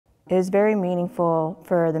It is very meaningful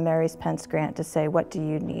for the Mary's Pence grant to say, what do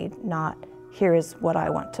you need? Not, here is what I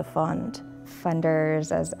want to fund.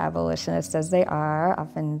 Funders, as abolitionists as they are,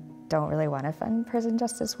 often don't really want to fund prison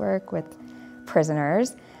justice work with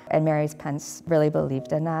prisoners, and Mary's Pence really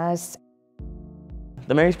believed in us.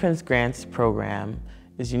 The Mary's Pence Grants program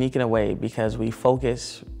is unique in a way because we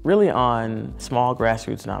focus really on small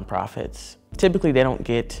grassroots nonprofits. Typically, they don't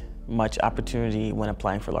get much opportunity when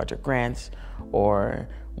applying for larger grants, or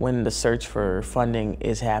when the search for funding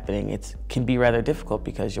is happening. It can be rather difficult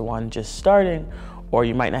because you're one, just starting, or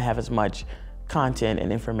you might not have as much content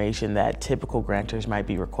and information that typical grantors might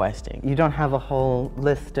be requesting. You don't have a whole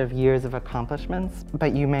list of years of accomplishments,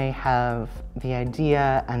 but you may have the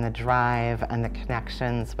idea and the drive and the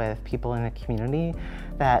connections with people in the community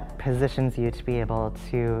that positions you to be able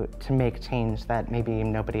to make change that maybe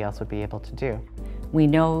nobody else would be able to do. We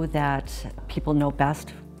know that people know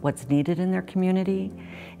best what's needed in their community,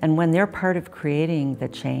 and when they're part of creating the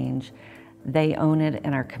change, they own it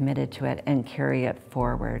and are committed to it and carry it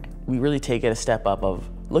forward. We really take it a step up of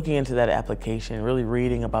looking into that application, really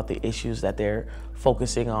reading about the issues that they're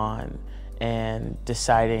focusing on, and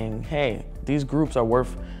deciding, hey, these groups are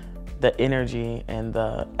worth the energy and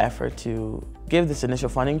the effort to give this initial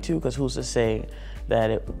funding to, because who's to say that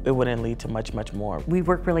it wouldn't lead to much, much more. We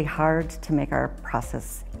work really hard to make our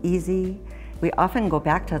process easy. We often go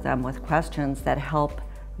back to them with questions that help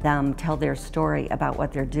them tell their story about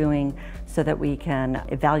what they're doing so that we can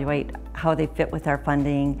evaluate how they fit with our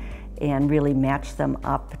funding and really match them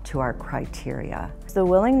up to our criteria. The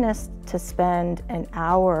willingness to spend an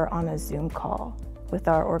hour on a Zoom call with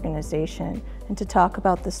our organization and to talk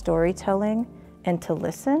about the storytelling and to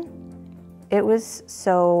listen, it was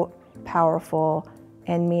so powerful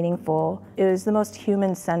and meaningful. It was the most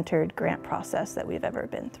human-centered grant process that we've ever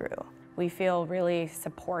been through. We feel really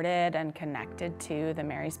supported and connected to the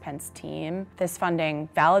Mary's Pence team. This funding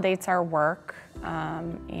validates our work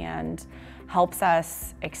and helps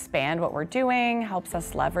us expand what we're doing, helps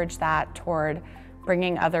us leverage that toward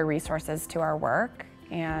bringing other resources to our work,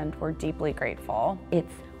 and we're deeply grateful.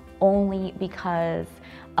 It's only because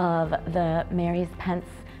of the Mary's Pence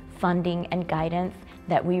funding and guidance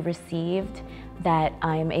that we received that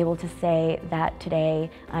I'm able to say that today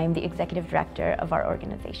I'm the executive director of our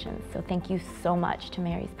organization. So thank you so much to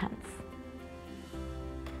Mary's Pence.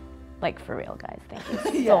 Like, for real, guys,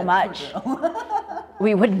 thank you so much.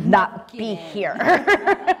 We would not be here.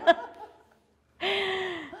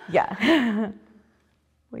 Yeah,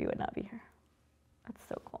 we would not be here. That's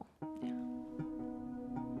so cool. Yeah.